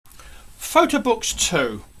Photobooks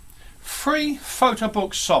 2, free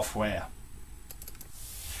Photobook software.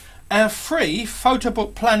 Our free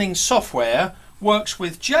Photobook planning software works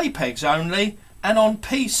with JPEGs only and on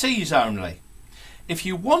PCs only. If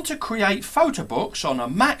you want to create photobooks on a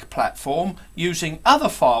Mac platform using other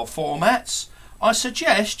file formats, I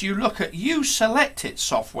suggest you look at uSelectIt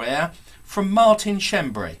software from Martin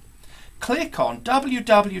Schembri. Click on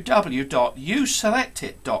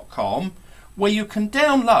www.uselectit.com where you can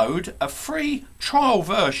download a free trial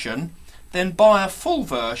version, then buy a full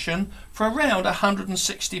version for around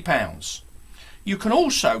 £160. You can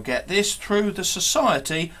also get this through the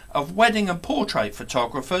Society of Wedding and Portrait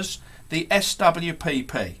Photographers, the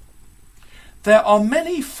SWPP. There are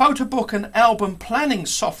many photobook and album planning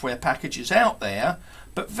software packages out there,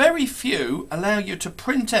 but very few allow you to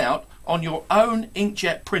print out on your own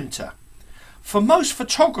inkjet printer. For most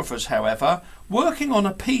photographers, however, working on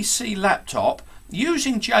a PC laptop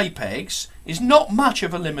using JPEGs is not much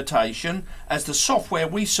of a limitation, as the software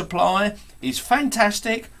we supply is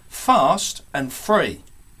fantastic, fast and free.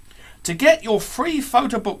 To get your free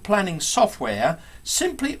photobook planning software,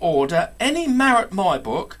 simply order any Marriott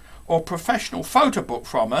MyBook or professional photobook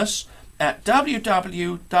from us at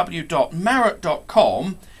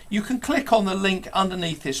www.marriott.com. You can click on the link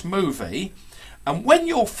underneath this movie, and when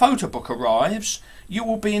your photobook arrives, you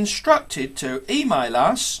will be instructed to email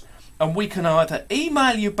us, and we can either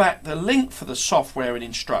email you back the link for the software and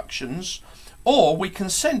instructions, or we can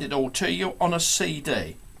send it all to you on a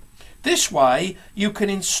CD. This way you can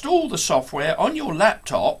install the software on your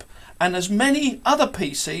laptop and as many other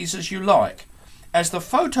PCs as you like, as the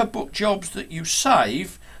photobook jobs that you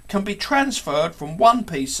save can be transferred from one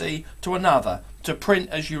PC to another to print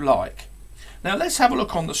as you like. Now let's have a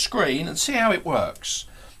look on the screen and see how it works.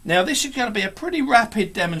 Now this is going to be a pretty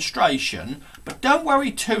rapid demonstration, but don't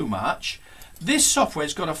worry too much. This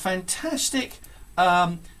software's got a fantastic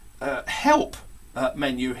help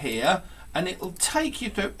menu here, and it will take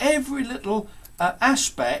you through every little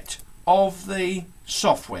aspect of the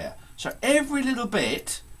software. So every little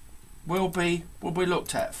bit will be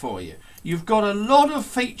looked at for you. You've got a lot of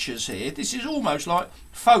features here. This is almost like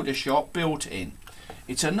Photoshop built in.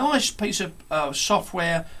 It's a nice piece of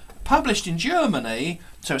software published in Germany,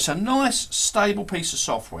 so it's a nice stable piece of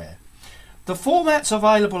software. The formats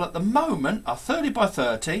available at the moment are 30 by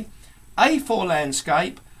 30, A4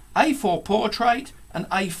 landscape, A4 portrait and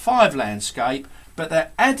A5 landscape, but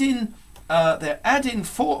they're adding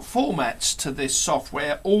formats to this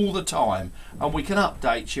software all the time, and we can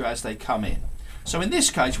update you as they come in. So in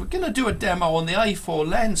this case we're going to do a demo on the A4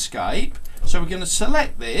 landscape, so we're going to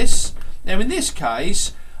select this. Now in this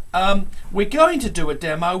case we're going to do a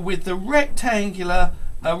demo with the rectangular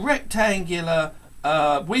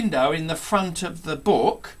window in the front of the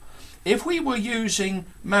book. If we were using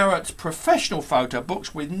Marriott's professional photo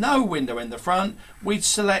books with no window in the front, we'd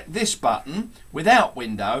select this button without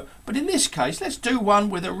window, but in this case let's do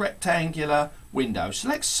one with a rectangular window. So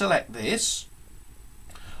let's select this,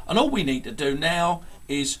 and all we need to do now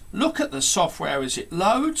is look at the software as it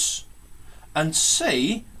loads and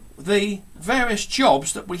see the various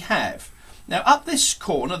jobs that we have. Now up this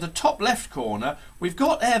corner, the top left corner, we've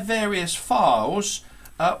got our various files.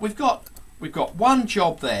 We've got one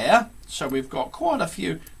job there, so we've got quite a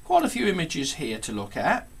few images here to look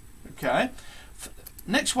at. Okay,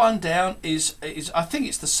 next one down is I think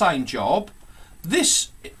it's the same job.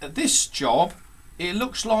 This job, it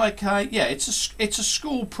looks like it's a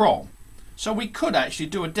school prom, so we could actually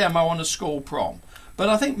do a demo on a school prom. But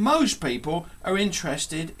I think most people are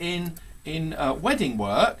interested in wedding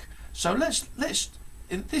work. So let's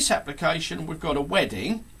in this application we've got a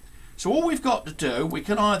wedding. So all we've got to do, we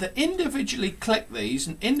can either individually click these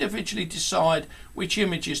and individually decide which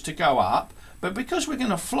images to go up. But because we're going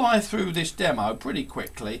to fly through this demo pretty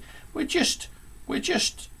quickly, we just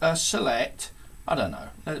select, I don't know,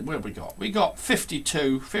 what have we got? We got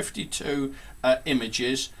 52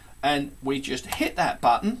 images, and we just hit that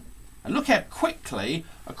button. And look how quickly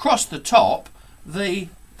across the top the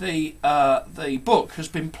book has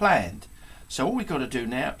been planned. So all we've got to do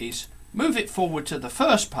now is move it forward to the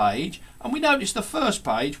first page, and we notice the first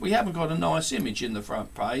page we haven't got a nice image in the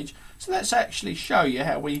front page. So let's actually show you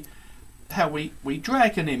how we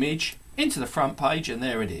drag an image into the front page, and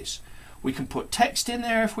there it is. We can put text in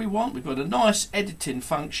there if we want. We've got a nice editing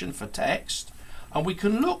function for text, and we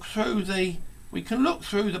can look through the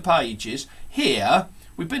pages here.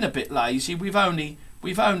 We've been a bit lazy. We've only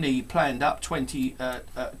planned up 20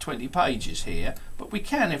 pages here, but we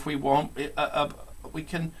can, if we want, we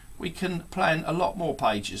can plan a lot more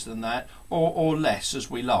pages than that, or less as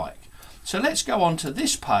we like. So let's go on to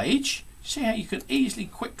this page. See how you can easily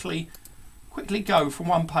quickly quickly go from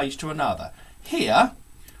one page to another. Here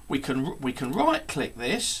we can right click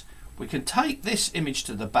this, we can take this image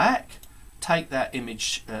to the back, take that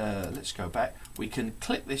image, let's go back, we can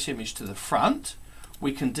click this image to the front,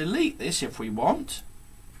 we can delete this if we want,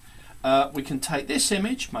 we can take this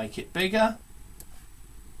image, make it bigger,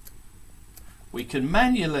 we can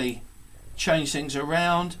manually change things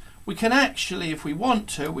around, we can actually, if we want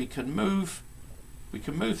to, we can move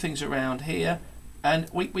things around here, and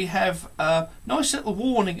we have a nice little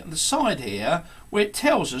warning at the side here where it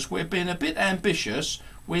tells us we're being a bit ambitious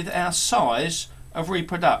with our size of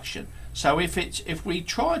reproduction. So if we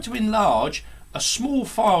try to enlarge a small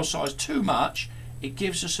file size too much, it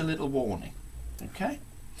gives us a little warning. Okay,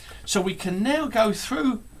 so we can now go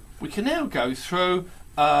through looking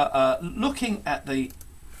at the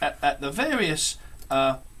various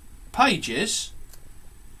pages.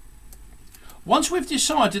 Once we've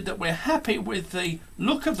decided that we're happy with the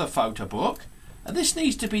look of the photo book, and this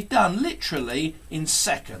needs to be done literally in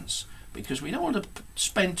seconds because we don't want to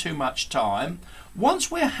spend too much time.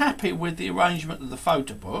 Once we're happy with the arrangement of the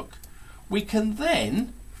photo book, we can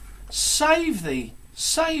then save the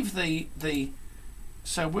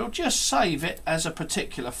so we'll just save it as a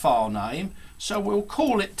particular file name. So we'll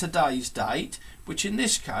call it today's date, which in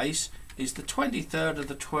this case is the 23rd of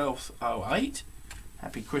the 12th 08.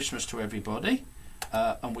 Happy Christmas to everybody,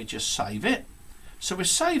 and we just save it. So we're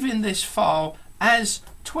saving this file as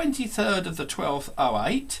 23rd of the 12th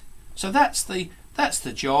 08. So that's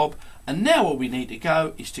the job. And now all we need to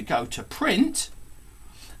go is to go to print,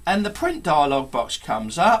 and the print dialog box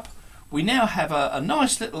comes up. We now have a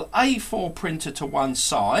nice little A4 printer to one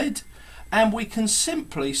side, and we can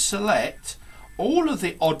simply select all of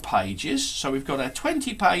the odd pages. So we've got our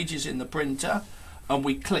 20 pages in the printer, and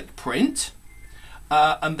we click print.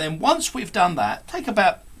 And then once we've done that, take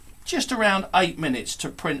about just around 8 minutes to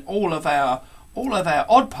print all of our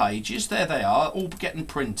odd pages. There they are, all getting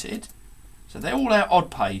printed. So they're all our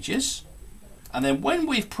odd pages. And then when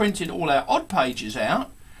we've printed all our odd pages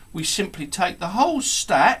out, we simply take the whole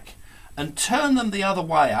stack and turn them the other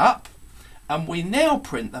way up, and we now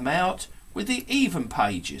print them out with the even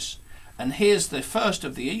pages. And here's the first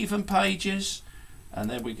of the even pages. And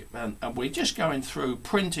then we're just going through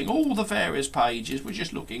printing all the various pages. We're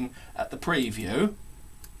just looking at the preview.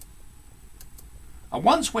 And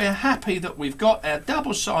once we're happy that we've got our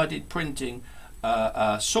double-sided printing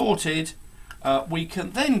sorted, we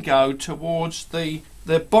can then go towards the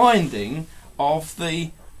binding of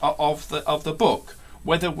the book.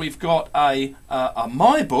 Whether we've got a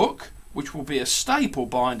My Book, which will be a staple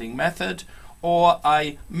binding method, or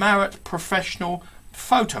a Marrott Professional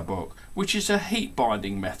Photo Book, which is a heat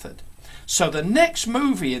binding method. So the next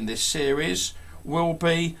movie in this series will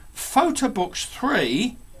be Photobooks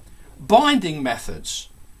 3 Binding Methods.